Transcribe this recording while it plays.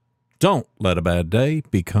Don't let a bad day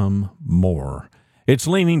become more. It's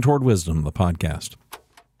Leaning Toward Wisdom, the podcast.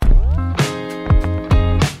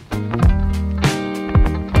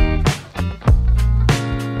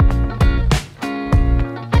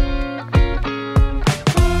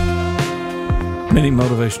 Many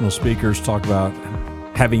motivational speakers talk about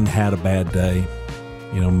having had a bad day.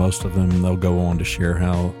 You know, most of them, they'll go on to share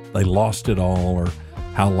how they lost it all or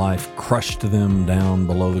how life crushed them down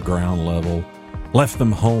below the ground level, left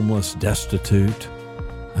them homeless, destitute.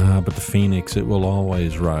 But the phoenix, it will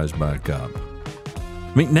always rise back up.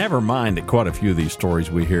 I mean, never mind that quite a few of these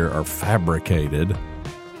stories we hear are fabricated.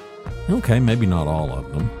 Okay, maybe not all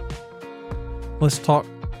of them. Let's talk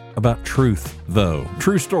about truth, though.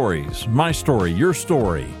 True stories. My story, your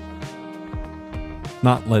story.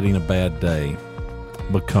 Not letting a bad day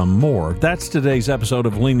become more. That's today's episode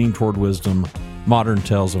of Leaning Toward Wisdom, Modern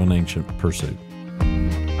Tales of an Ancient Pursuit.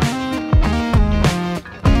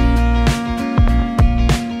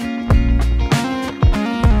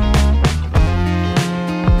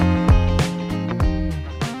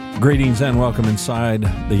 Greetings and welcome inside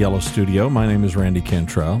the Yellow Studio. My name is Randy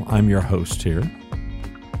Cantrell. I'm your host here.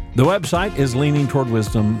 The website is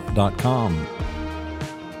leaningtowardwisdom.com.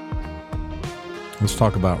 Let's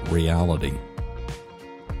talk about reality.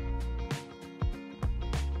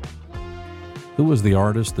 Who was the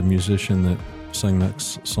artist, the musician that sang that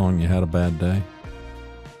song, You Had a Bad Day?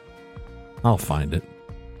 I'll find it.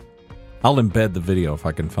 I'll embed the video if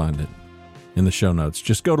I can find it in the show notes.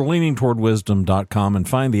 Just go to leaningtowardwisdom.com and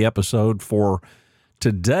find the episode for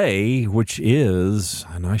today, which is,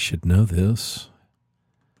 and I should know this,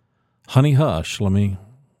 honey hush, let me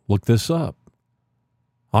look this up.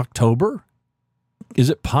 October? Is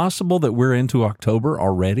it possible that we're into October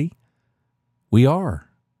already? We are.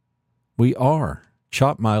 We are.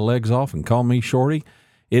 Chop my legs off and call me Shorty.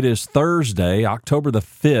 It is Thursday, October the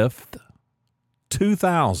 5th,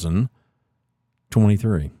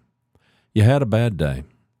 2023. You had a bad day.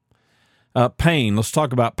 Pain. Let's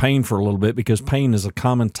talk about pain for a little bit because pain is a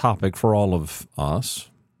common topic for all of us.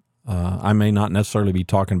 I may not necessarily be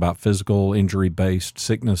talking about physical, injury-based,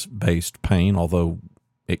 sickness-based pain, although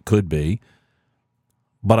it could be.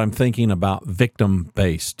 But I'm thinking about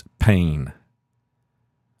victim-based pain.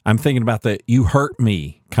 I'm thinking about the you hurt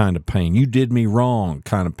me kind of pain. You did me wrong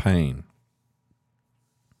kind of pain.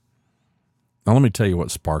 Now, let me tell you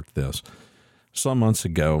what sparked this. Some months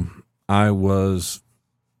ago, I was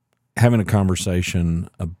having a conversation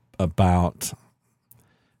about,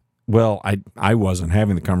 well, I wasn't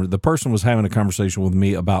having the conversation. The person was having a conversation with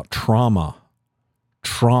me about trauma.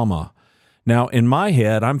 Trauma. Now, in my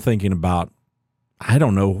head, I'm thinking about, I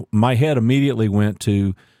don't know, my head immediately went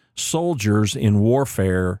to soldiers in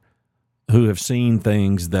warfare who have seen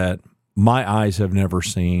things that my eyes have never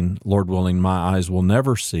seen, Lord willing, my eyes will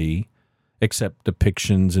never see, except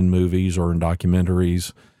depictions in movies or in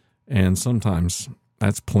documentaries, and sometimes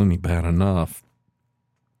that's plenty bad enough.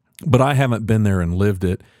 But I haven't been there and lived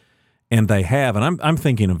it, and they have, and I'm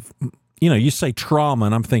thinking of, you know, you say trauma,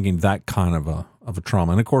 and I'm thinking that kind of a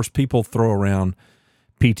trauma. And, of course, people throw around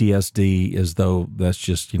PTSD as though that's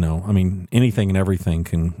just, you know, I mean, anything and everything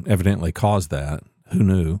can evidently cause that. Who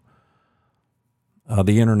knew?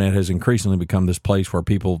 The internet has increasingly become this place where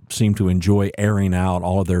people seem to enjoy airing out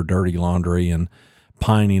all of their dirty laundry and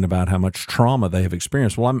pining about how much trauma they have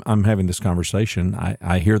experienced. Well, I'm having this conversation.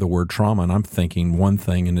 I hear the word trauma, and I'm thinking one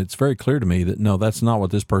thing, and it's very clear to me that, no, that's not what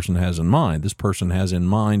this person has in mind. This person has in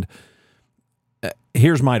mind,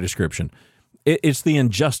 here's my description. It's the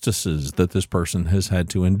injustices that this person has had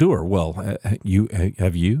to endure. Well,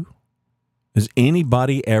 have you? Has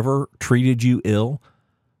anybody ever treated you ill?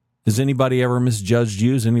 Has anybody ever misjudged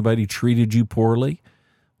you? Has anybody treated you poorly?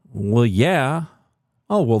 Well, yeah.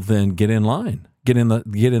 Oh, well, then get in line. Get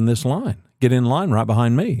in this line. Get in line right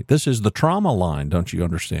behind me. This is the trauma line, don't you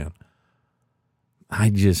understand?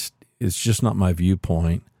 It's just not my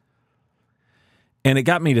viewpoint. And it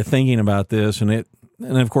got me to thinking about this, and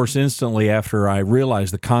of course, instantly after I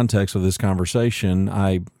realized the context of this conversation,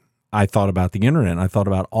 I thought about the internet. I thought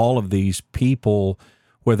about all of these people,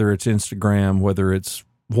 whether it's Instagram, whether it's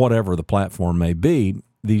whatever the platform may be,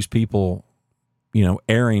 these people, you know,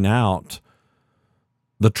 airing out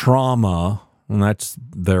the trauma, and that's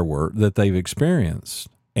their word, that they've experienced.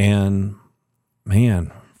 And,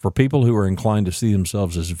 man, for people who are inclined to see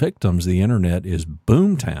themselves as victims, the internet is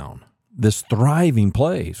boomtown. This thriving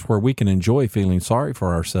place where we can enjoy feeling sorry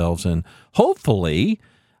for ourselves. And hopefully,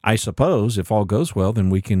 I suppose, if all goes well, then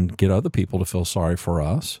we can get other people to feel sorry for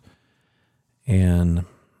us. And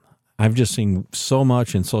I've just seen so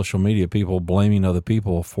much in social media, people blaming other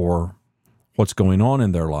people for what's going on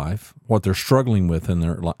in their life, what they're struggling with in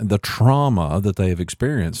their life, the trauma that they have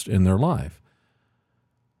experienced in their life.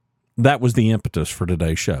 That was the impetus for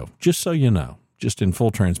today's show, just so you know, just in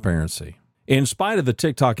full transparency. In spite of the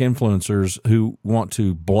TikTok influencers who want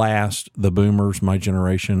to blast the boomers, my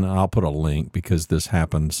generation, I'll put a link because this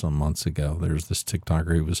happened some months ago. There's this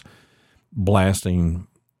TikToker who was blasting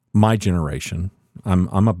my generation.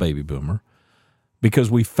 I'm a baby boomer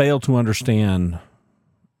because we fail to understand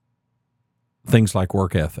things like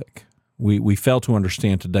work ethic. We fail to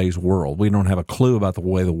understand today's world. We don't have a clue about the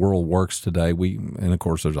way the world works today. And of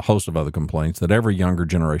course, there's a host of other complaints that every younger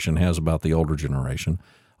generation has about the older generation.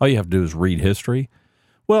 All you have to do is read history,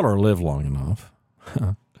 or live long enough.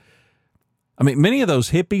 I mean, many of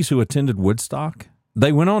those hippies who attended Woodstock,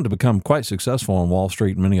 they went on to become quite successful on Wall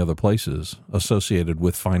Street and many other places associated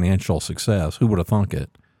with financial success. Who would have thunk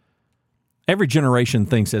it? Every generation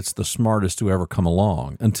thinks it's the smartest to ever come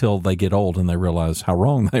along until they get old and they realize how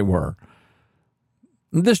wrong they were.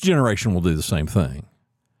 This generation will do the same thing.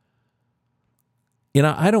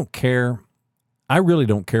 I don't care. I really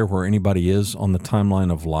don't care where anybody is on the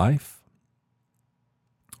timeline of life.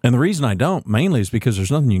 And the reason I don't mainly is because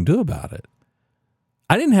there's nothing you can do about it.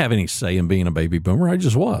 I didn't have any say in being a baby boomer. I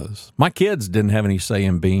just was. My kids didn't have any say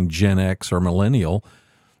in being Gen X or millennial.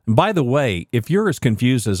 And by the way, if you're as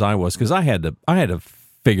confused as I was, because I had to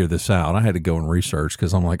figure this out. I had to go and research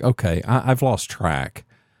because I'm like, okay, I've lost track.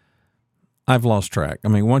 I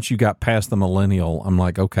mean, once you got past the millennial, I'm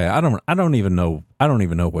like, okay, I don't even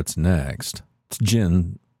know what's next. It's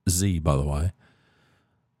Gen Z, by the way.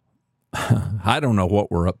 I don't know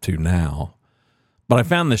what we're up to now, but I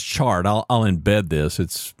found this chart. I'll embed this.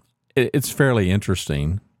 It's fairly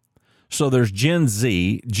interesting. So there's Gen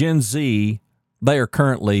Z. Gen Z, they are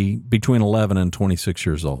currently between 11 and 26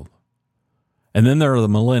 years old. And then there are the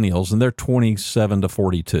millennials, and they're 27 to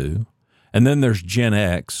 42. And then there's Gen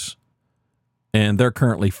X, and they're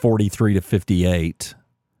currently 43 to 58.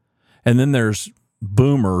 And then there's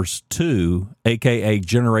Boomers 2, a.k.a.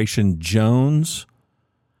 Generation Jones,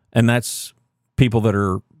 and that's people that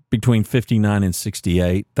are between 59 and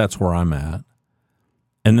 68. That's where I'm at.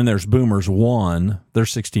 And then there's Boomers 1, they're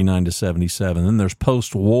 69 to 77. Then there's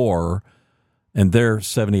post-war, and they're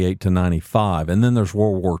 78 to 95. And then there's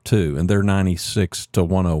World War II, and they're 96 to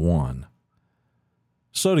 101.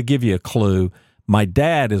 So to give you a clue, my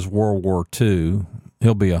dad is World War II.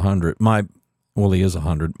 He'll be 100. He is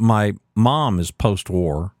 100. My mom is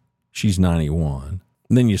post-war. She's 91.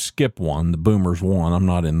 And then you skip one, the Boomers 1. I'm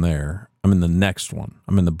not in there. I'm in the next one.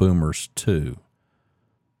 I'm in the Boomers 2.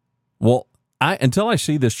 Well, until I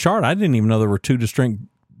see this chart, I didn't even know there were two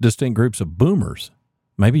distinct groups of boomers.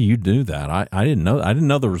 Maybe you knew that. I didn't know. I didn't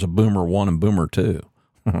know there was a Boomer 1 and Boomer 2.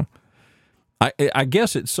 I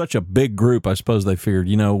guess it's such a big group, I suppose they figured,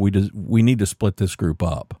 we need to split this group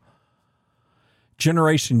up.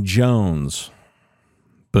 Generation Jones,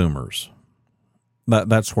 boomers.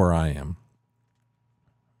 That's where I am.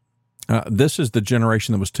 This is the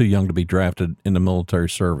generation that was too young to be drafted into military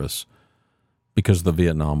service because of the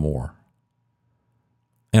Viet Nam War.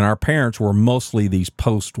 And our parents were mostly these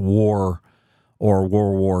post-war or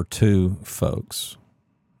World War II folks.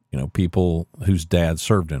 People whose dads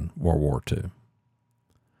served in World War II.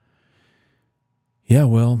 Yeah,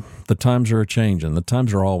 well, the times are a-changing. The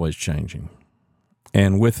times are always changing.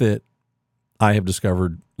 And with it, I have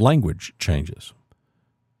discovered language changes.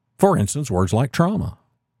 For instance, words like trauma.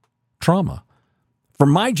 Trauma. For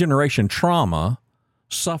my generation, trauma,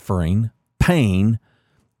 suffering, pain,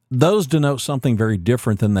 those denote something very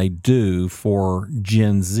different than they do for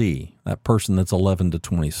Gen Z, that person that's 11 to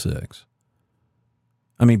 26.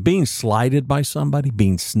 I mean, being slighted by somebody,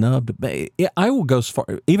 being snubbed, I will go as far,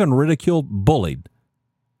 even ridiculed, bullied.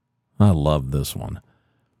 I love this one.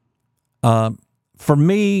 For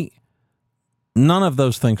me, none of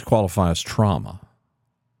those things qualify as trauma.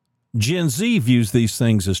 Gen Z views these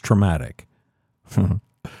things as traumatic. I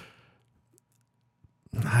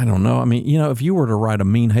don't know. I mean, if you were to write a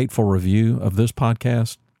mean, hateful review of this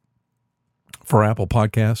podcast for Apple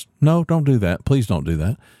Podcasts, no, don't do that. Please don't do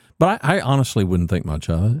that. But I honestly wouldn't think much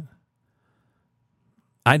of it.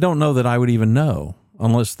 I don't know that I would even know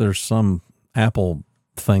unless there's some Apple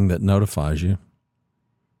thing that notifies you.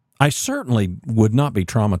 I certainly would not be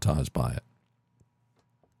traumatized by it.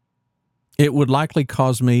 It would likely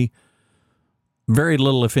cause me very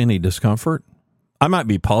little, if any, discomfort. I might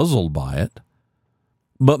be puzzled by it,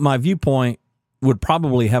 but my viewpoint would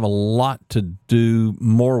probably have a lot to do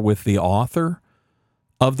more with the author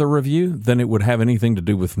of the review than it would have anything to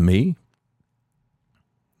do with me.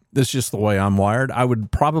 That's just the way I'm wired. I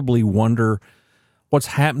would probably wonder what's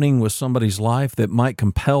happening with somebody's life that might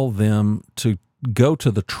compel them to go to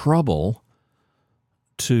the trouble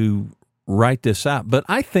to write this out. But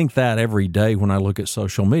I think that every day when I look at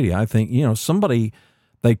social media, I think, somebody,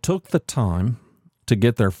 they took the time to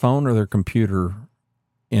get their phone or their computer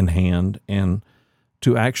in hand and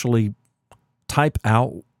to actually type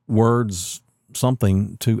out words,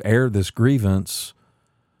 something to air this grievance.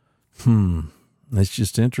 It's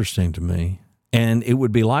just interesting to me. And it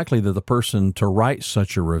would be likely that the person to write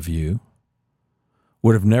such a review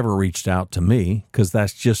would have never reached out to me, because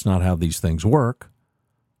that's just not how these things work.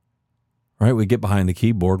 Right? We get behind the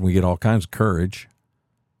keyboard and we get all kinds of courage.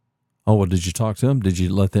 Oh, well, did you talk to them? Did you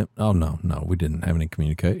let them? Oh, no, we didn't have any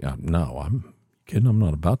communication. No, I'm kidding. I'm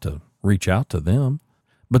not about to reach out to them.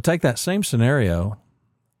 But take that same scenario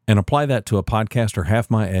and apply that to a podcaster half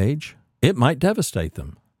my age. It might devastate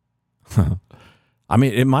them. I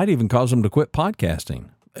mean, it might even cause them to quit podcasting.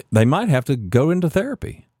 They might have to go into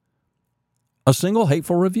therapy. A single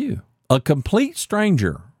hateful review. A complete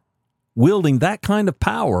stranger wielding that kind of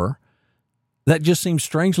power, that just seems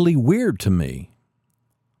strangely weird to me.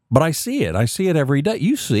 But I see it. I see it every day.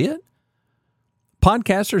 You see it.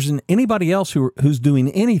 Podcasters and anybody else who's doing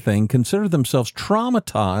anything consider themselves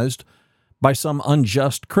traumatized by some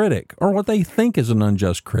unjust critic, or what they think is an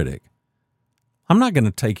unjust critic. I'm not going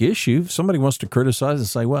to take issue. If somebody wants to criticize and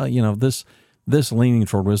say, well, this leaning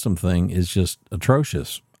toward wisdom thing is just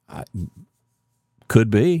atrocious. Could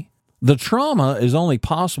be. The trauma is only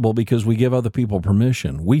possible because we give other people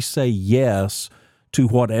permission. We say yes to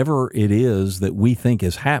whatever it is that we think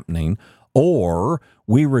is happening, or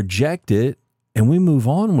we reject it and we move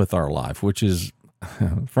on with our life, which is,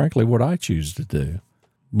 frankly, what I choose to do.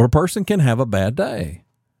 But a person can have a bad day.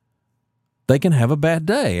 They can have a bad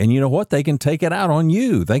day. And you know what? They can take it out on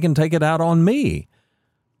you. They can take it out on me.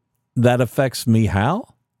 That affects me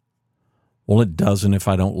how? Well, it doesn't if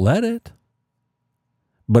I don't let it.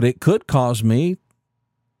 But it could cause me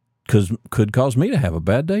to have a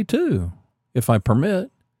bad day too, if I permit.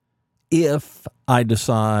 If I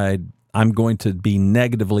decide I'm going to be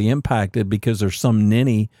negatively impacted because there's some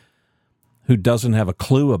ninny who doesn't have a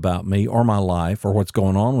clue about me or my life or what's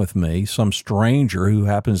going on with me, some stranger who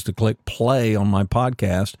happens to click play on my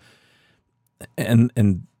podcast,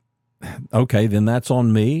 and okay, then that's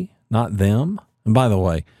on me, not them. And by the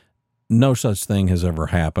way, no such thing has ever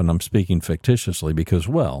happened. I'm speaking fictitiously because,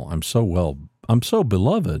 well, I'm so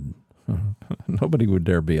beloved. Nobody would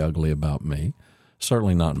dare be ugly about me,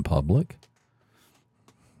 certainly not in public.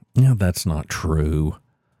 That's not true.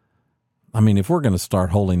 I mean, if we're going to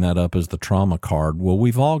start holding that up as the trauma card, well,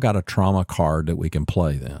 we've all got a trauma card that we can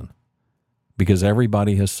play then, because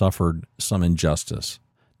everybody has suffered some injustice.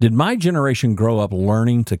 Did my generation grow up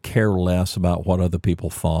learning to care less about what other people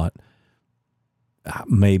thought?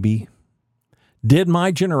 Maybe. Did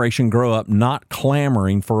my generation grow up not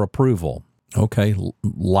clamoring for approval? Okay,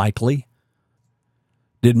 likely.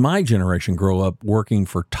 Did my generation grow up working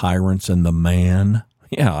for tyrants and the man?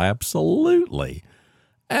 Yeah, absolutely.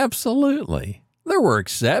 Absolutely. There were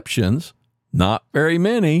exceptions, not very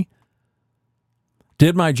many.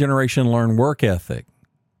 Did my generation learn work ethic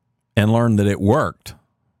and learn that it worked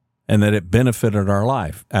and that it benefited our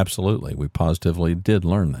life? Absolutely. We positively did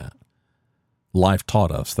learn that. Life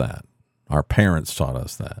taught us that. Our parents taught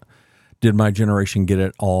us that. Did my generation get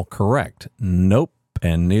it all correct? Nope.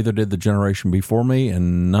 And neither did the generation before me,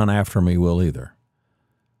 and none after me will either.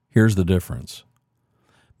 Here's the difference.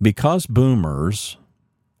 Because boomers,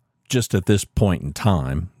 just at this point in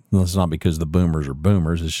time, it's not because the boomers are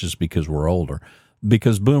boomers, it's just because we're older.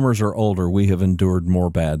 Because boomers are older, we have endured more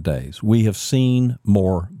bad days. We have seen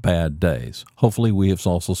more bad days. Hopefully, we have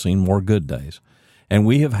also seen more good days. And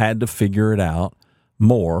we have had to figure it out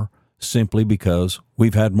more simply because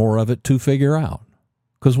we've had more of it to figure out,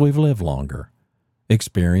 because we've lived longer.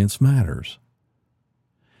 Experience matters.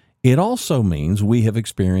 It also means we have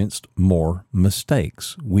experienced more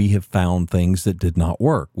mistakes. We have found things that did not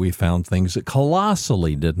work. We found things that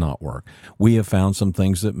colossally did not work. We have found some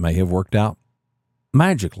things that may have worked out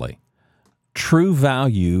magically. True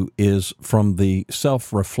value is from the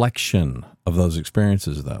self-reflection of those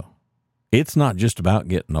experiences, though. It's not just about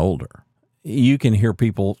getting older. You can hear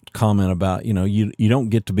people comment about, you don't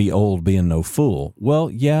get to be old being no fool. Well,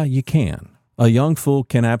 yeah, you can. A young fool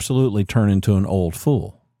can absolutely turn into an old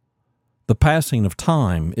fool. The passing of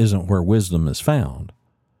time isn't where wisdom is found.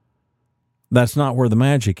 That's not where the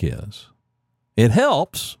magic is. It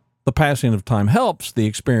helps. The passing of time helps. The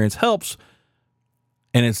experience helps.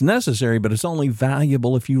 And it's necessary, but it's only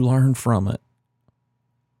valuable if you learn from it.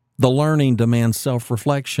 The learning demands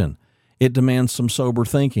self-reflection. It demands some sober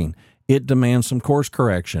thinking. It demands some course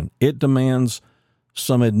correction. It demands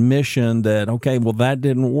some admission that, okay, well, that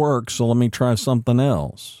didn't work, so let me try something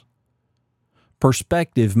else.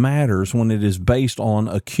 Perspective matters when it is based on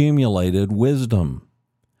accumulated wisdom.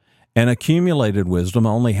 And accumulated wisdom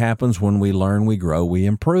only happens when we learn, we grow, we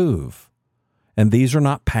improve. And these are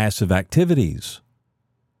not passive activities.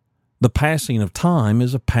 The passing of time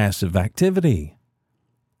is a passive activity.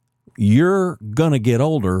 You're going to get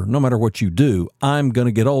older no matter what you do. I'm going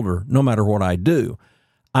to get older no matter what I do.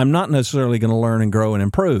 I'm not necessarily going to learn and grow and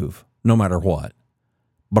improve no matter what,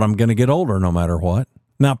 but I'm going to get older no matter what.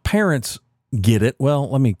 Now, parents get it. Well,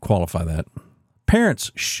 let me qualify that. Parents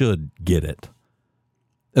should get it.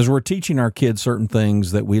 As we're teaching our kids certain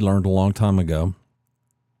things that we learned a long time ago,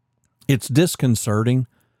 it's disconcerting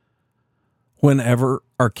whenever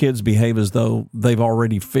our kids behave as though they've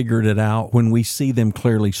already figured it out, when we see them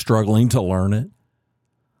clearly struggling to learn it.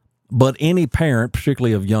 But any parent,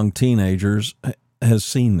 particularly of young teenagers, has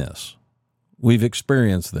seen this. We've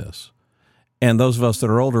experienced this. And those of us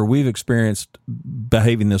that are older, we've experienced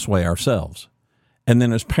behaving this way ourselves. And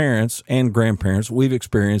then as parents and grandparents, we've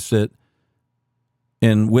experienced it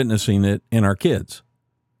in witnessing it in our kids.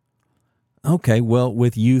 Okay, well,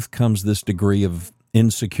 with youth comes this degree of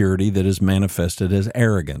insecurity that is manifested as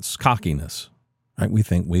arrogance, cockiness. Right? We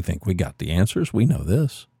think we got the answers. We know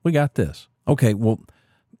this. We got this. Okay, well,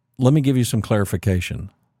 let me give you some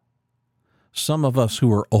clarification. Some of us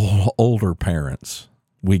who are older parents,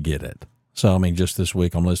 we get it. So, I mean, just this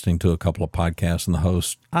week I'm listening to a couple of podcasts, and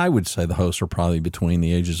I would say the hosts are probably between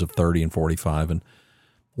the ages of 30 and 45. And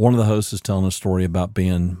one of the hosts is telling a story about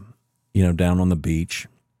being, down on the beach.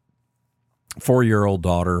 4-year-old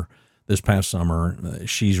daughter this past summer,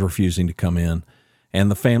 she's refusing to come in.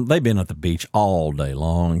 And the family, they've been at the beach all day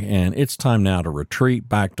long, and it's time now to retreat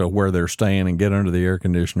back to where they're staying and get under the air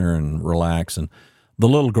conditioner and relax. And the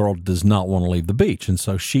little girl does not want to leave the beach, and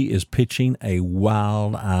so she is pitching a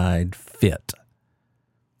wild-eyed fit.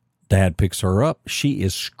 Dad picks her up. She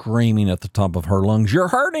is screaming at the top of her lungs, "You're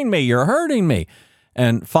hurting me! You're hurting me!"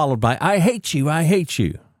 And followed by, "I hate you! I hate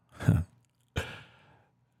you!"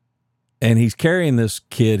 And he's carrying this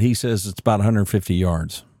kid. He says it's about 150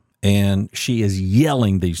 yards. And she is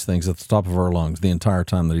yelling these things at the top of her lungs the entire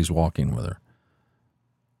time that he's walking with her.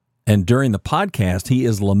 And during the podcast, he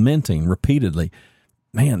is lamenting repeatedly,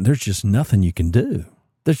 "Man, there's just nothing you can do.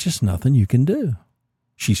 There's just nothing you can do."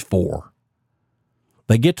 She's 4.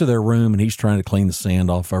 They get to their room, and he's trying to clean the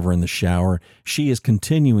sand off of her in the shower. She is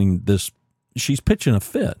continuing this. She's pitching a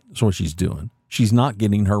fit. That's what she's doing. She's not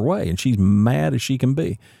getting her way, and she's mad as she can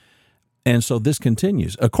be. And so this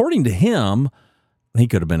continues. According to him, he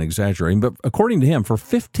could have been exaggerating, but according to him, for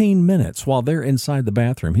 15 minutes while they're inside the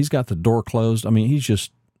bathroom, he's got the door closed. I mean, he's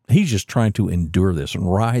just trying to endure this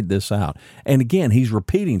and ride this out. And again, he's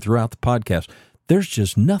repeating throughout the podcast, "There's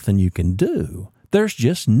just nothing you can do. There's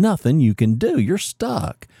just nothing you can do. You're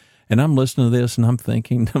stuck." And I'm listening to this and I'm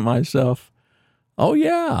thinking to myself, oh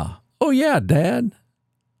yeah, Dad.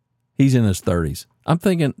 He's in his 30s. I'm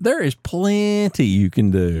thinking there is plenty you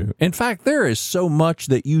can do. In fact, there is so much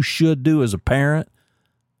that you should do as a parent.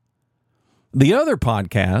 The other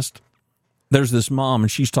podcast, there's this mom,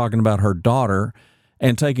 and she's talking about her daughter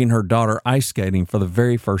and taking her daughter ice skating for the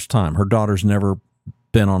very first time. Her daughter's never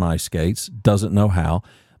been on ice skates, doesn't know how,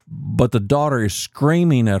 but the daughter is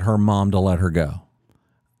screaming at her mom to let her go.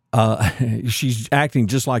 She's acting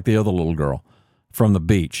just like the other little girl from the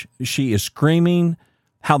beach. She is screaming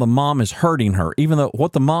how the mom is hurting her, even though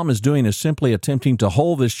what the mom is doing is simply attempting to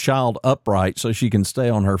hold this child upright so she can stay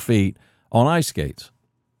on her feet on ice skates.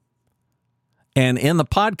 And in the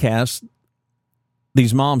podcast,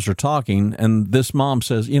 these moms are talking, and this mom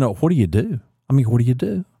says, "What do you do? I mean, what do you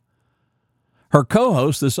do?" Her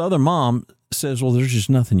co-host, this other mom, says, "Well, there's just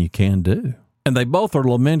nothing you can do." And they both are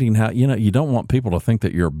lamenting how, you don't want people to think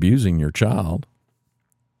that you're abusing your child.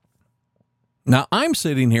 Now, I'm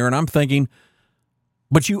sitting here and I'm thinking,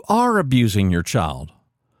 but you are abusing your child.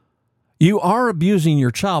 You are abusing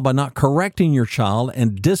your child by not correcting your child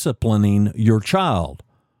and disciplining your child.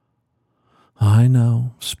 I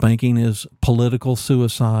know spanking is political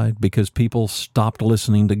suicide because people stopped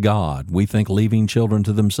listening to God. We think leaving children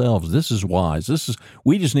to themselves, this is wise.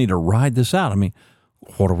 We just need to ride this out. I mean,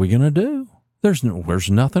 what are we going to do? There's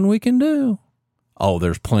nothing we can do. Oh,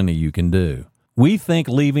 there's plenty you can do. We think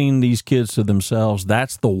leaving these kids to themselves,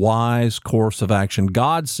 that's the wise course of action.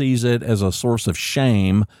 God sees it as a source of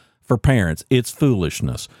shame for parents. It's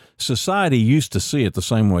foolishness. Society used to see it the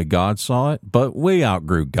same way God saw it, but we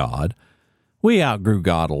outgrew God. We outgrew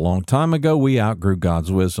God a long time ago. We outgrew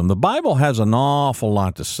God's wisdom. The Bible has an awful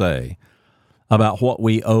lot to say about what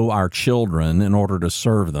we owe our children in order to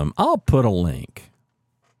serve them. I'll put a link.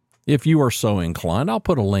 if you are so inclined, I'll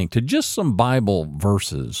put a link to just some Bible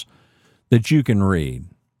verses that you can read.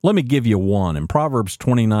 Let me give you one. In Proverbs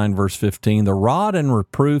 29, verse 15, the rod and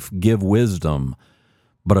reproof give wisdom,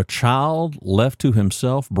 but a child left to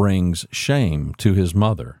himself brings shame to his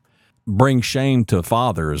mother. Brings shame to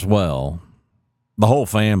father as well, the whole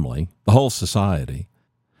family, the whole society.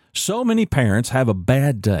 So many parents have a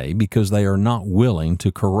bad day because they are not willing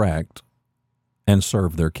to correct and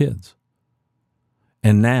serve their kids.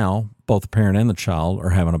 And now both the parent and the child are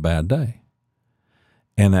having a bad day.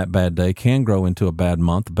 And that bad day can grow into a bad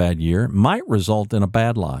month, a bad year, might result in a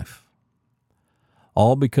bad life.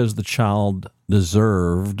 All because the child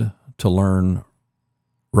deserved to learn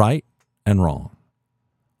right and wrong.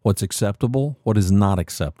 What's acceptable, what is not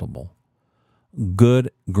acceptable.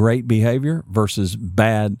 Good, great behavior versus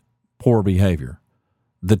bad, poor behavior.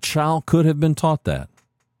 The child could have been taught that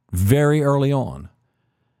very early on.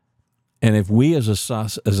 And if we as a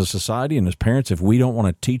society and as parents, if we don't want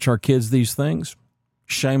to teach our kids these things,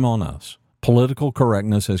 shame on us. Political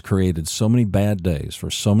correctness has created so many bad days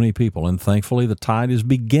for so many people, and thankfully the tide is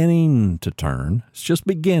beginning to turn. It's just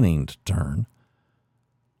beginning to turn.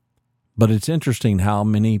 But it's interesting how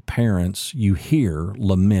many parents you hear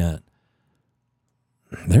lament,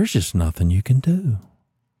 there's just nothing you can do.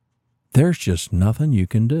 There's just nothing you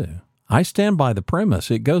can do. I stand by the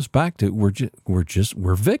premise. It goes back to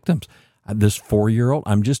we're victims. This 4-year-old,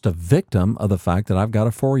 I'm just a victim of the fact that I've got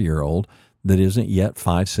a 4-year-old that isn't yet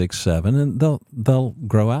 5, 6, 7, and they'll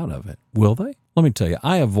grow out of it. Will they? Let me tell you,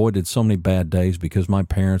 I avoided so many bad days because my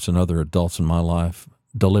parents and other adults in my life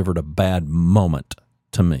delivered a bad moment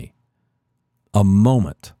to me. A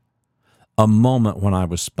moment when I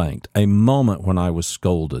was spanked, a moment when I was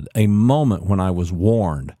scolded, a moment when I was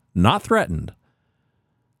warned, not threatened,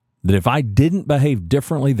 that if I didn't behave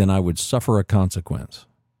differently, then I would suffer a consequence.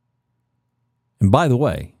 And by the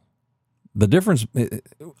way, the difference,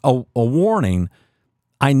 a warning,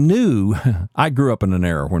 I knew, I grew up in an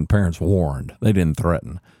era when parents warned, they didn't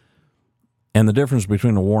threaten. And the difference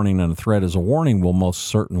between a warning and a threat is a warning will most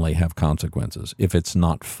certainly have consequences if it's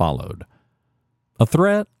not followed. A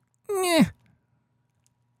threat?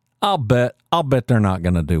 I'll bet they're not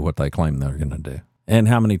going to do what they claim they're going to do. And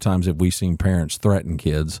how many times have we seen parents threaten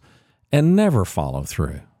kids and never follow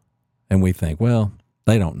through? And we think, well,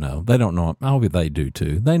 they don't know. They don't know. Oh, they do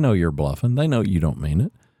too. They know you're bluffing. They know you don't mean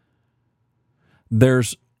it.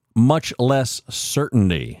 There's much less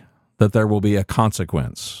certainty that there will be a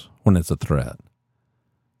consequence when it's a threat.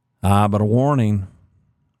 But a warning,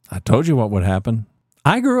 I told you what would happen.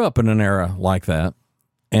 I grew up in an era like that,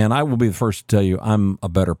 and I will be the first to tell you I'm a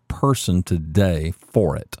better person today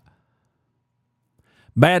for it.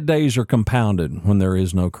 Bad days are compounded when there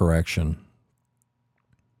is no correction.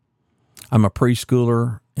 I'm a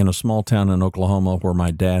preschooler in a small town in Oklahoma where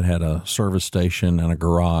my dad had a service station and a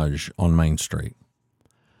garage on Main Street.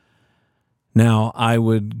 Now, I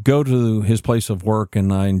would go to his place of work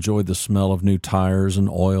and I enjoyed the smell of new tires and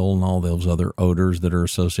oil and all those other odors that are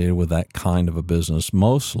associated with that kind of a business.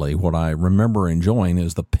 Mostly what I remember enjoying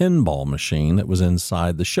is the pinball machine that was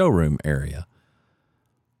inside the showroom area.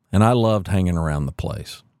 And I loved hanging around the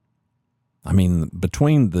place. I mean,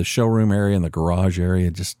 between the showroom area and the garage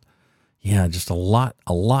area, just a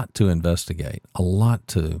lot to investigate, a lot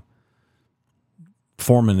to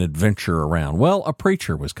form an adventure around. Well, a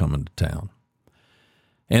preacher was coming to town.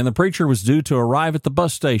 And the preacher was due to arrive at the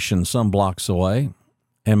bus station some blocks away,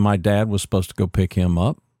 and my dad was supposed to go pick him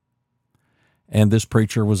up. And this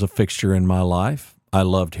preacher was a fixture in my life. I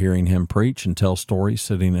loved hearing him preach and tell stories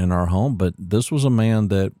sitting in our home, but this was a man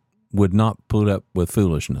that would not put up with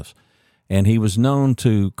foolishness. And he was known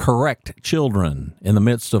to correct children in the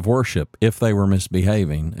midst of worship if they were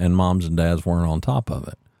misbehaving and moms and dads weren't on top of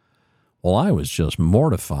it. Well, I was just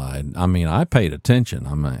mortified. I mean, I paid attention.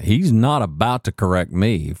 He's not about to correct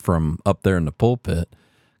me from up there in the pulpit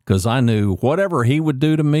because I knew whatever he would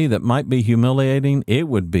do to me that might be humiliating, it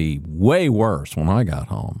would be way worse when I got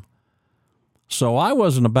home. So I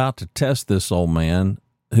wasn't about to test this old man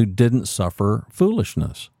who didn't suffer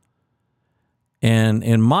foolishness. And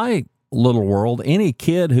in my little world, any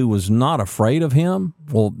kid who was not afraid of him,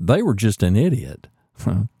 well, they were just an idiot.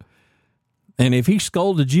 And if he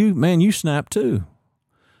scolded you, man, you snap too.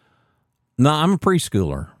 Now, I'm a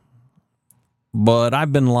preschooler, but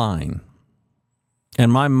I've been lying.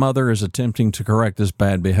 And my mother is attempting to correct this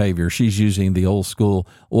bad behavior. She's using the old school,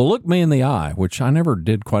 well, look me in the eye, which I never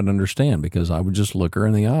did quite understand because I would just look her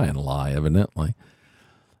in the eye and lie, evidently.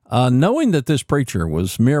 Knowing that this preacher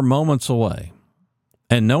was mere moments away,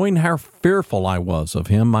 and knowing how fearful I was of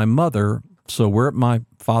him, my mother, so we're at my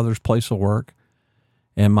father's place of work,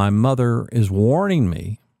 and my mother is warning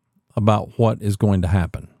me about what is going to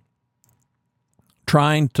happen,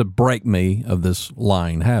 trying to break me of this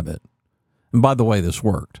lying habit. And by the way, this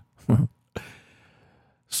worked.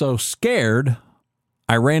 So scared,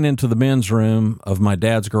 I ran into the men's room of my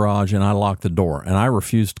dad's garage and I locked the door and I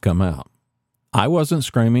refused to come out. I wasn't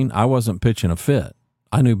screaming. I wasn't pitching a fit.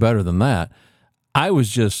 I knew better than that. I was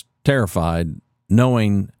just terrified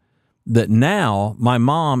knowing that now my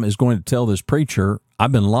mom is going to tell this preacher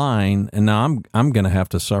I've been lying and now I'm going to have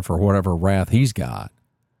to suffer whatever wrath he's got.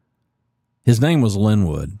 His name was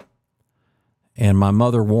Linwood. And my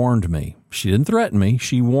mother warned me. She didn't threaten me.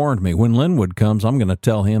 She warned me. When Linwood comes, I'm going to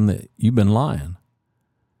tell him that you've been lying.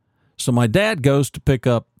 So my dad goes to pick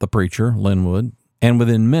up the preacher, Linwood, and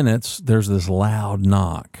within minutes, there's this loud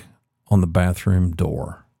knock on the bathroom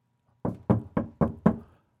door.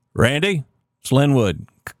 Randy, it's Linwood.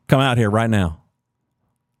 Come out here right now.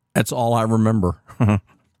 That's all I remember.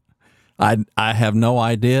 I have no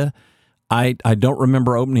idea. I don't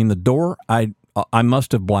remember opening the door. I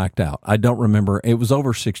must have blacked out. I don't remember. It was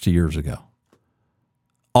over 60 years ago.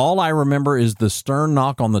 All I remember is the stern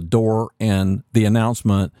knock on the door and the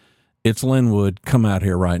announcement, it's Linwood, come out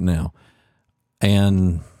here right now.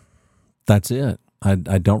 And that's it. I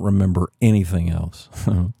don't remember anything else.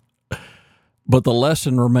 But the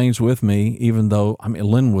lesson remains with me, even though,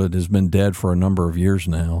 Linwood has been dead for a number of years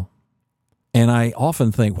now. And I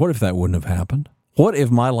often think, what if that wouldn't have happened? What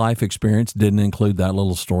if my life experience didn't include that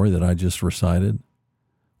little story that I just recited?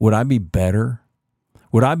 Would I be better?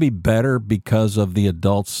 Would I be better because of the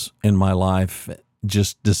adults in my life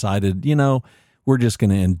just decided, we're just going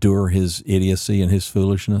to endure his idiocy and his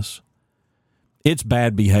foolishness? It's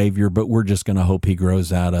bad behavior, but we're just going to hope he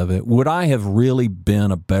grows out of it. Would I have really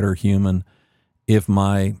been a better human if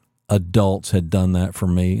my adults had done that for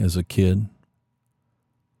me as a kid?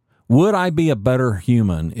 Would I be a better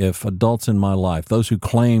human if adults in my life, those who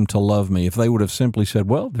claim to love me, if they would have simply said,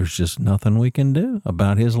 well, there's just nothing we can do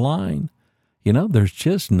about his lying. There's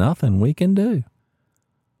just nothing we can do.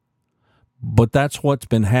 But that's what's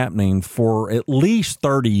been happening for at least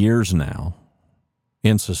 30 years now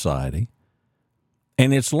in society.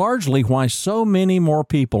 And it's largely why so many more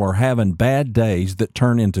people are having bad days that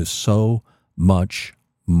turn into so much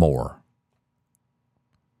more.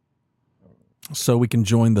 So we can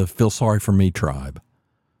join the feel sorry for me tribe.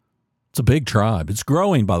 It's a big tribe. It's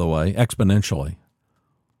growing, by the way, exponentially.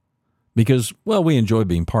 Because, we enjoy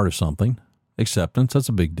being part of something. Acceptance, that's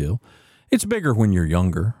a big deal. It's bigger when you're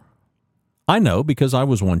younger. I know because I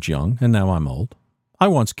was once young and now I'm old. I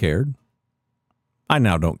once cared. I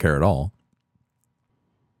now don't care at all.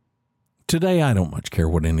 Today, I don't much care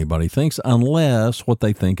what anybody thinks unless what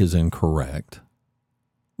they think is incorrect.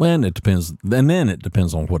 When it depends, and then it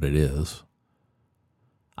depends on what it is.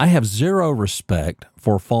 I have zero respect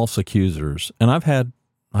for false accusers, and I've had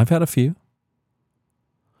a few.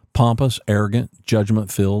 Pompous, arrogant,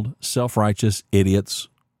 judgment-filled, self-righteous idiots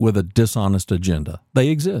with a dishonest agenda. They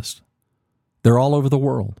exist. They're all over the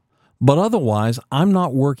world. But otherwise, I'm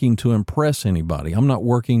not working to impress anybody. I'm not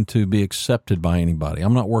working to be accepted by anybody.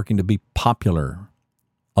 I'm not working to be popular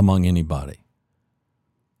among anybody.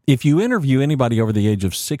 If you interview anybody over the age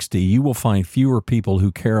of 60, you will find fewer people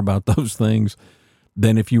who care about those things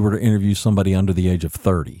than if you were to interview somebody under the age of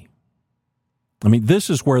 30. This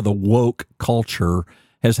is where the woke culture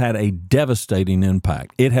has had a devastating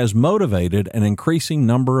impact. It has motivated an increasing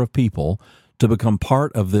number of people to become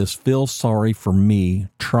part of this feel sorry for me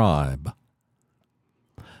tribe.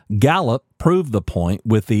 Gallup proved the point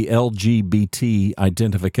with the LGBT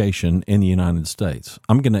identification in the United States.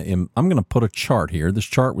 I'm going to put a chart here. This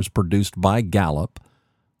chart was produced by Gallup,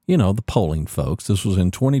 the polling folks. This was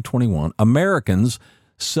in 2021. Americans'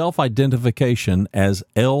 self-identification as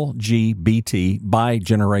LGBT by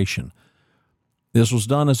generation. This was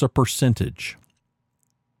done as a percentage.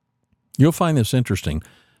 You'll find this interesting.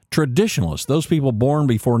 Traditionalists, those people born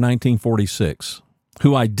before 1946,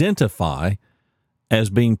 who identify as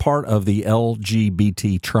being part of the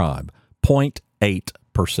LGBT tribe,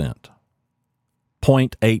 0.8%.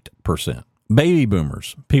 0.8%. Baby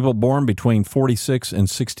boomers, people born between 46 and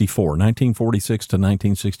 64, 1946 to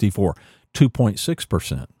 1964,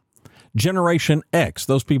 2.6%. Generation X,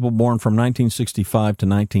 those people born from 1965 to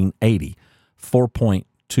 1980,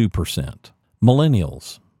 4.2%.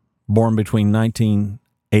 Millennials, born between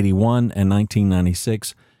 1981 and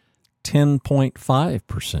 1996,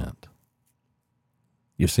 10.5%.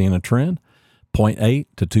 You seeing a trend? 0.8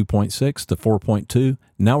 to 2.6 to 4.2.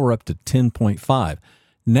 Now we're up to 10.5.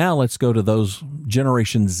 Now let's go to those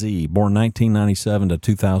Generation Z, born 1997 to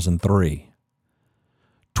 2003.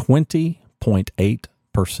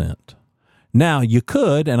 20.8%. Now you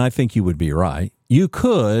could, and I think you would be right, you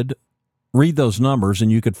could read those numbers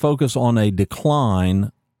and you could focus on a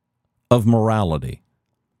decline of morality.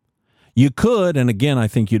 You could, and again, I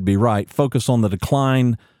think you'd be right, focus on the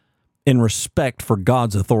decline in respect for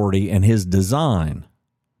God's authority and his design.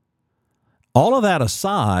 All of that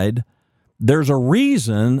aside, there's a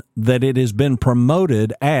reason that it has been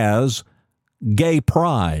promoted as gay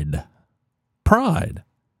pride. Pride.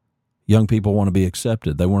 Young people want to be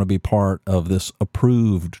accepted. They want to be part of this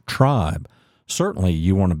approved tribe. Certainly,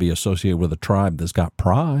 you want to be associated with a tribe that's got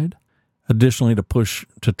pride. Additionally, to push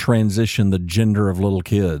to transition the gender of little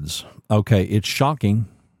kids. Okay, it's shocking,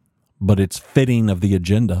 but it's fitting of the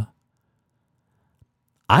agenda.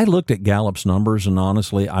 I looked at Gallup's numbers, and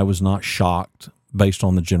honestly, I was not shocked based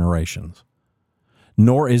on the generations.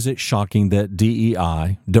 Nor is it shocking that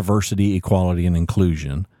DEI, diversity, equality, and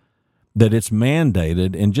inclusion, that it's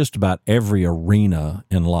mandated in just about every arena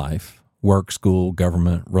in life, work, school,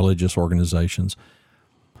 government, religious organizations.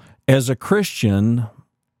 As a Christian,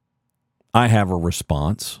 I have a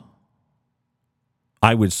response.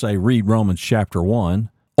 I would say read Romans chapter 1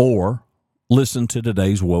 or listen to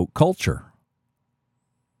today's woke culture.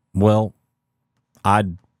 Well,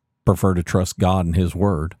 I'd prefer to trust God and his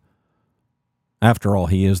word. After all,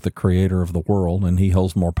 he is the creator of the world, and he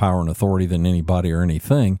holds more power and authority than anybody or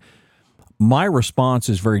anything. My response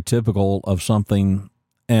is very typical of something,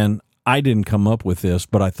 and I didn't come up with this,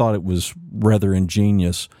 but I thought it was rather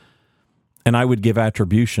ingenious. And I would give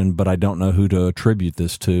attribution, but I don't know who to attribute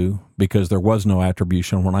this to because there was no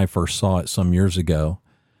attribution when I first saw it some years ago.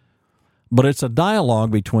 But it's a dialogue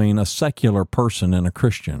between a secular person and a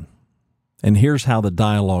Christian. And here's how the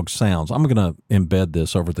dialogue sounds. I'm going to embed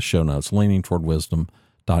this over the show notes,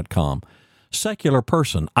 leaningtowardwisdom.com. Secular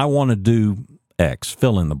person, I want to do X,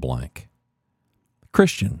 fill in the blank.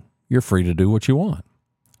 Christian, you're free to do what you want.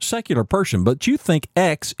 Secular person, but you think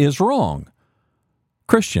X is wrong.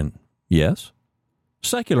 Christian, yes.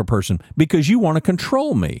 Secular person, because you want to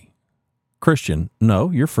control me. Christian, no,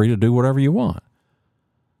 you're free to do whatever you want.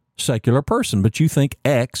 Secular person, but you think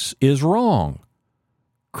X is wrong.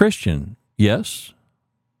 Christian, yes,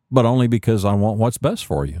 but only because I want what's best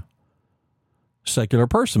for you. Secular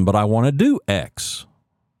person, but I want to do X.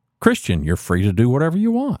 Christian, you're free to do whatever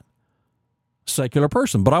you want. Secular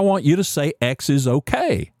person, but I want you to say X is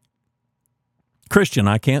okay. Christian,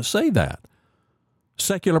 I can't say that.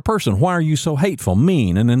 Secular person, why are you so hateful,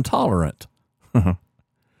 mean, and intolerant?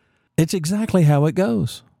 It's exactly how it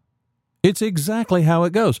goes. It's exactly how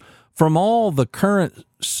it goes. From all the current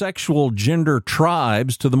sexual gender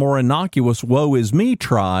tribes to the more innocuous woe is me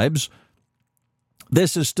tribes,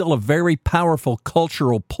 this is still a very powerful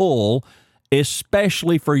cultural pull,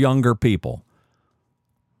 especially for younger people.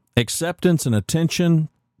 Acceptance and attention,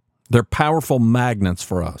 they're powerful magnets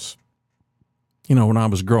for us. You know, when I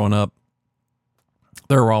was growing up,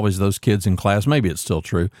 there were always those kids in class, maybe it's still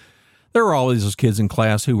true, there were always those kids in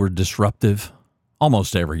class who were disruptive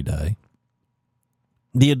almost every day.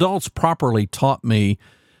 The adults properly taught me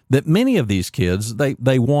that many of these kids, they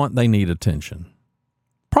need attention.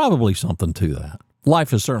 Probably something to that.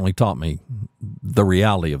 Life has certainly taught me the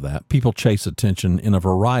reality of that. People chase attention in a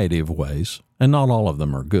variety of ways, and not all of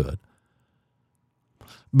them are good.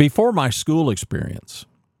 Before my school experience,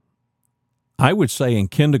 I would say in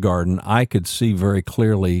kindergarten, I could see very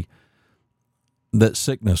clearly that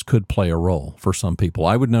sickness could play a role for some people.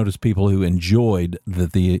 I would notice people who enjoyed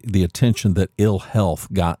the attention that ill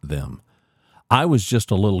health got them. I was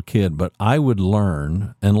just a little kid, but I would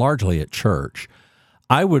learn, and largely at church,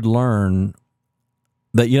 I would learn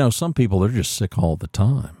that, you know, some people, they're just sick all the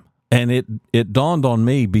time. And it dawned on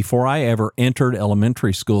me before I ever entered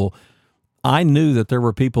elementary school, I knew that there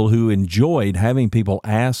were people who enjoyed having people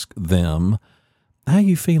ask them, how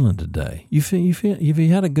you feeling today? Have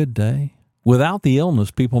you had a good day? Without the illness,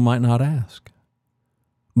 people might not ask.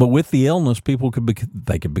 But with the illness, people could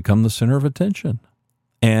become the center of attention.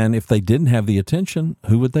 And if they didn't have the attention,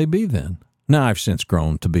 who would they be then? Now, I've since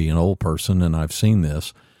grown to be an old person, and I've seen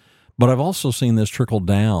this. But I've also seen this trickle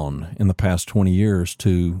down in the past 20 years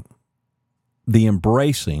to the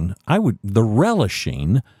embracing, the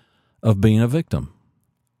relishing of being a victim.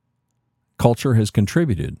 Culture has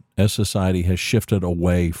contributed as society has shifted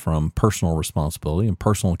away from personal responsibility and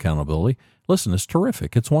personal accountability. Listen, it's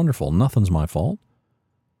terrific. It's wonderful. Nothing's my fault.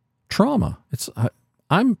 Trauma.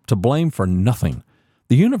 I'm to blame for nothing.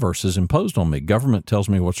 The universe is imposed on me. Government tells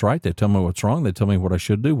me what's right. They tell me what's wrong. They tell me what I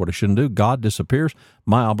should do, what I shouldn't do. God disappears.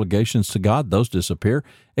 My obligations to God, those disappear.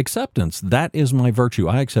 Acceptance, that is my virtue.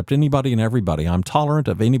 I accept anybody and everybody. I'm tolerant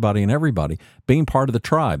of anybody and everybody. Being part of the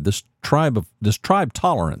tribe, this tribe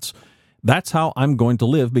tolerance, that's how I'm going to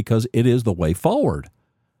live because it is the way forward.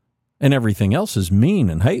 and everything else is mean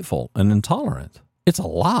and hateful and intolerant. It's a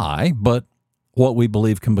lie, but what we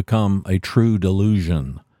believe can become a true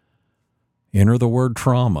delusion. Enter the word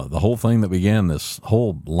trauma, the whole thing that began this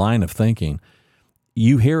whole line of thinking.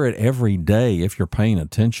 You hear it every day if you're paying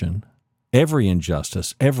attention. Every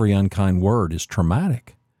injustice, every unkind word is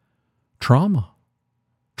traumatic. Trauma.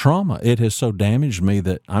 It has so damaged me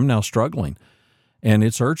that I'm now struggling. And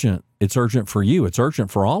it's urgent. It's urgent for you. It's urgent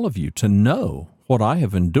for all of you to know what I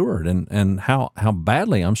have endured and how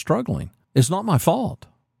badly I'm struggling. It's not my fault.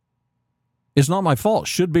 It's not my fault.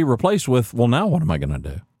 Should be replaced with, well, now what am I going to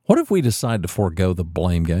do? What if we decide to forego the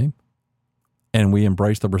blame game and we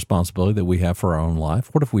embrace the responsibility that we have for our own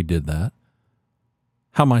life? What if we did that?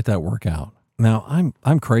 How might that work out? Now,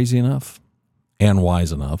 I'm crazy enough and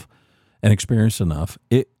wise enough and experienced enough.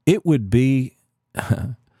 It would be,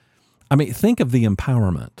 think of the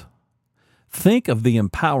empowerment. Think of the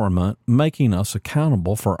empowerment making us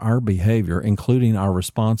accountable for our behavior, including our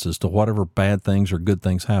responses to whatever bad things or good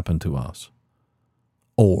things happen to us.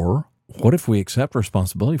 Or what if we accept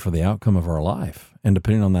responsibility for the outcome of our life? And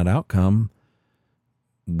depending on that outcome,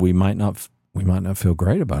 we might not feel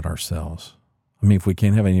great about ourselves. If we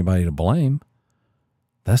can't have anybody to blame,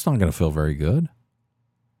 that's not going to feel very good.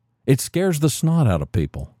 It scares the snot out of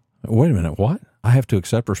people. Wait a minute, what? I have to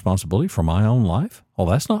accept responsibility for my own life? Oh,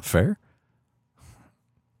 that's not fair.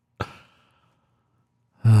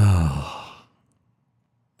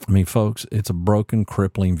 Folks, it's a broken,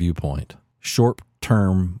 crippling viewpoint.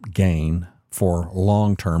 Short-term gain for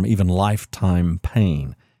long-term, even lifetime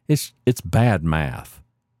pain. It's bad math.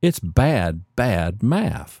 It's bad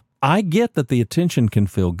math. I get that the attention can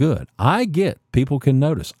feel good. I get people can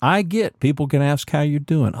notice. I get people can ask how you're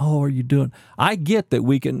doing. Oh, are you doing? I get that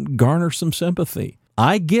we can garner some sympathy.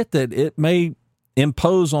 I get that it may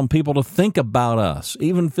impose on people to think about us,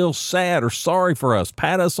 even feel sad or sorry for us,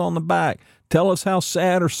 pat us on the back, tell us how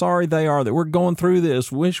sad or sorry they are that we're going through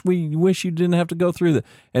this. Wish you didn't have to go through that.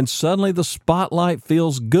 And suddenly the spotlight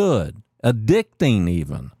feels good, addicting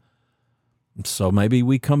even. So maybe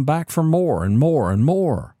we come back for more and more and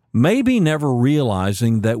more. Maybe never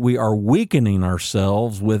realizing that we are weakening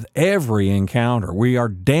ourselves with every encounter. We are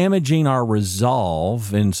damaging our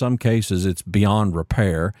resolve. In some cases, it's beyond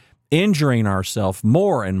repair, injuring ourselves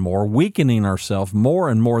more and more, weakening ourselves more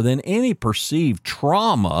and more than any perceived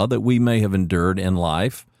trauma that we may have endured in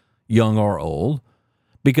life, young or old.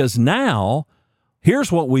 Because now,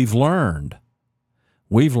 here's what we've learned.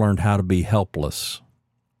 We've learned how to be helpless.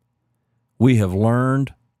 We have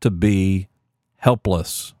learned to be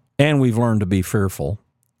helpless. And we've learned to be fearful.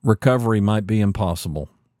 Recovery might be impossible.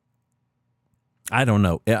 I don't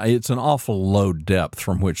know. It's an awful low depth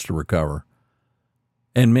from which to recover.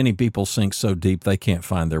 And many people sink so deep they can't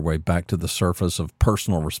find their way back to the surface of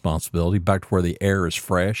personal responsibility, back to where the air is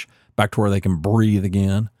fresh, back to where they can breathe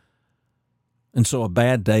again. And so a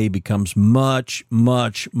bad day becomes much,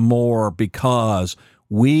 much more because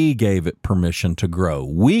we gave it permission to grow.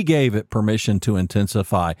 We gave it permission to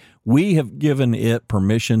intensify. We have given it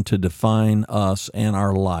permission to define us and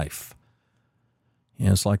our life.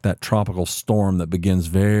 It's like that tropical storm that begins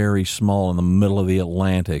very small in the middle of the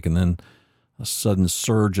Atlantic, and then a sudden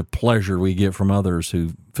surge of pleasure we get from others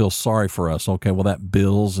who feel sorry for us. Okay, well, that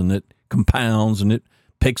builds and it compounds and it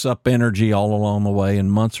picks up energy all along the way,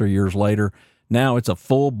 and months or years later, now it's a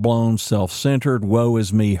full-blown, self-centered, woe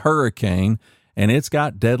is me hurricane, and it's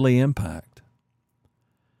got deadly impact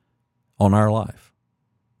on our life.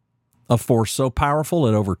 A force so powerful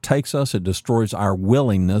it overtakes us, it destroys our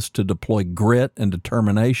willingness to deploy grit and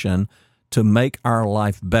determination to make our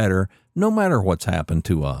life better, no matter what's happened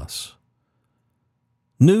to us.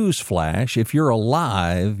 Newsflash, if you're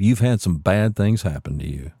alive, you've had some bad things happen to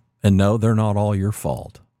you. And no, they're not all your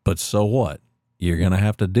fault. But so what? You're going to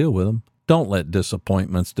have to deal with them. Don't let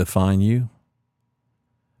disappointments define you.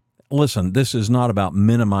 Listen, this is not about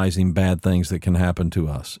minimizing bad things that can happen to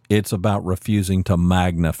us. It's about refusing to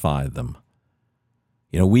magnify them.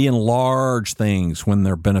 We enlarge things when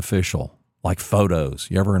they're beneficial, like photos.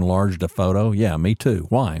 You ever enlarged a photo? Yeah, me too.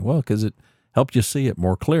 Why? Well, because it helped you see it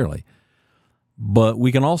more clearly. But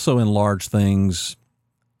we can also enlarge things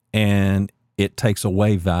and it takes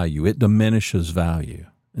away value. It diminishes value.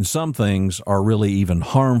 And some things are really even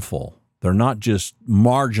harmful. They're not just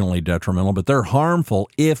marginally detrimental, but they're harmful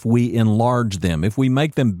if we enlarge them. If we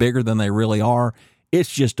make them bigger than they really are,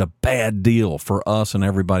 it's just a bad deal for us and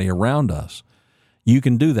everybody around us. You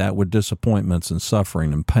can do that with disappointments and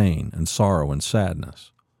suffering and pain and sorrow and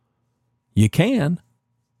sadness. You can.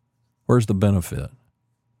 Where's the benefit?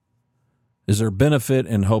 Is there benefit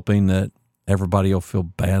in hoping that everybody will feel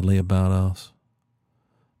badly about us?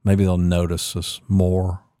 Maybe they'll notice us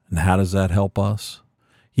more And how does that help us?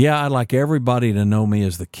 Yeah, I'd like everybody to know me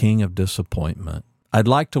as the king of disappointment. I'd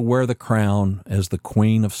like to wear the crown as the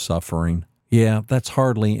queen of suffering. Yeah, that's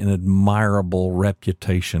hardly an admirable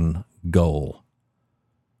reputation goal.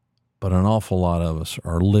 But an awful lot of us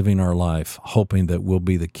are living our life hoping that we'll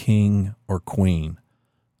be the king or queen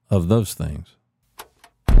of those things.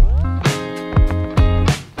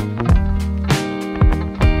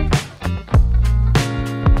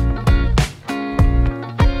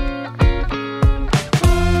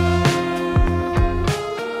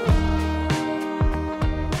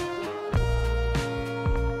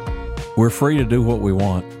 We're free to do what we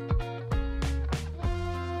want.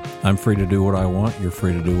 I'm free to do what I want. You're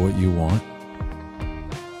free to do what you want.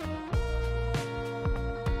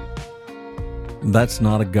 That's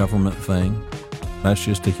not a government thing. That's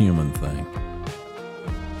just a human thing.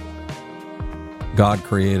 God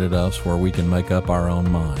created us where we can make up our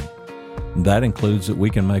own mind. That includes that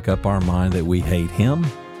we can make up our mind that we hate Him.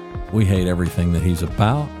 We hate everything that He's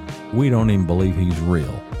about. We don't even believe He's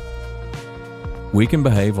real. We can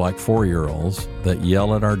behave like 4-year-olds that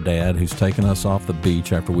yell at our dad who's taken us off the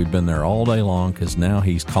beach after we've been there all day long because now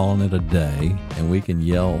he's calling it a day, and we can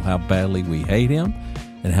yell how badly we hate him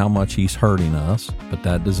and how much he's hurting us, but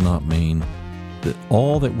that does not mean that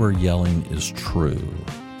all that we're yelling is true.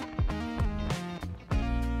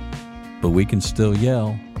 But we can still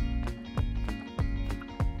yell.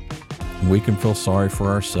 We can feel sorry for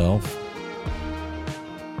ourselves.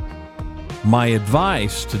 My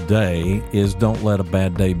advice today is don't let a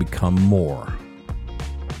bad day become more.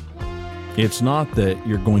 It's not that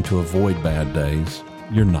you're going to avoid bad days.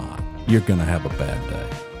 You're not. You're going to have a bad day.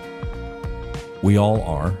 We all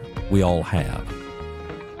are. We all have.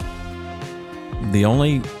 The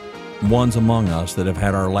only ones among us that have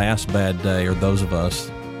had our last bad day are those of us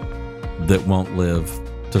that won't live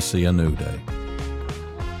to see a new day.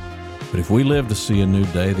 But if we live to see a new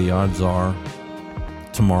day, the odds are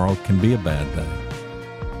tomorrow can be a bad day,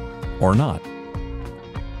 or not.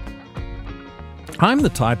 I'm the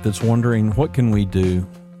type that's wondering, what can we do?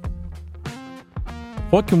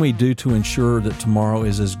 What can we do to ensure that tomorrow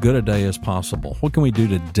is as good a day as possible? What can we do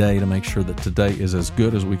today to make sure that today is as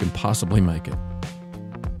good as we can possibly make it?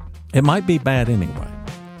 It might be bad anyway.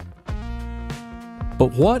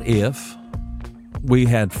 But what if we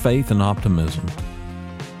had faith and optimism?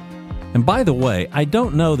 And by the way, I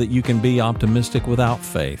don't know that you can be optimistic without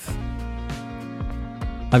faith.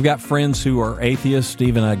 I've got friends who are atheists,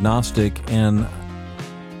 even agnostic, and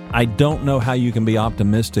I don't know how you can be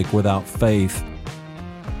optimistic without faith.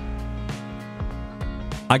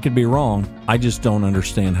 I could be wrong. I just don't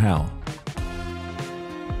understand how.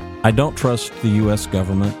 I don't trust the U.S.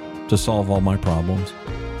 government to solve all my problems.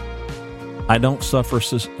 I don't suffer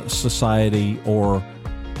society or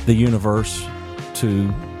the universe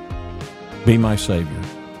to be my Savior.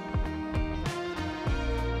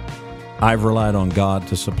 I've relied on God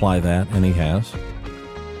to supply that, and He has,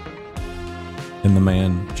 in the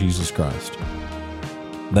man Jesus Christ.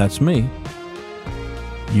 That's me.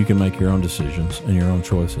 You can make your own decisions and your own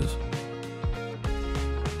choices.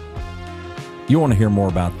 You want to hear more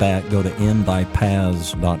about that, go to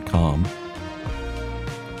inthypaths.com,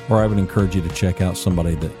 or I would encourage you to check out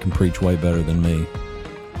somebody that can preach way better than me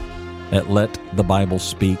at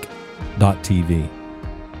letthebiblespeak.tv.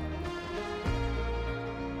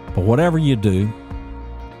 But whatever you do,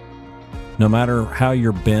 no matter how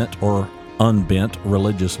you're bent or unbent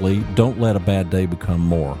religiously, don't let a bad day become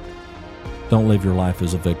more. Don't live your life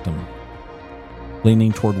as a victim.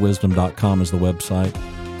 leaningtowardwisdom.com is the website.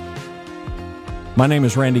 My name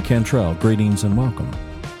is Randy Cantrell. Greetings and welcome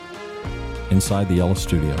inside the Yellow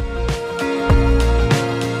Studio.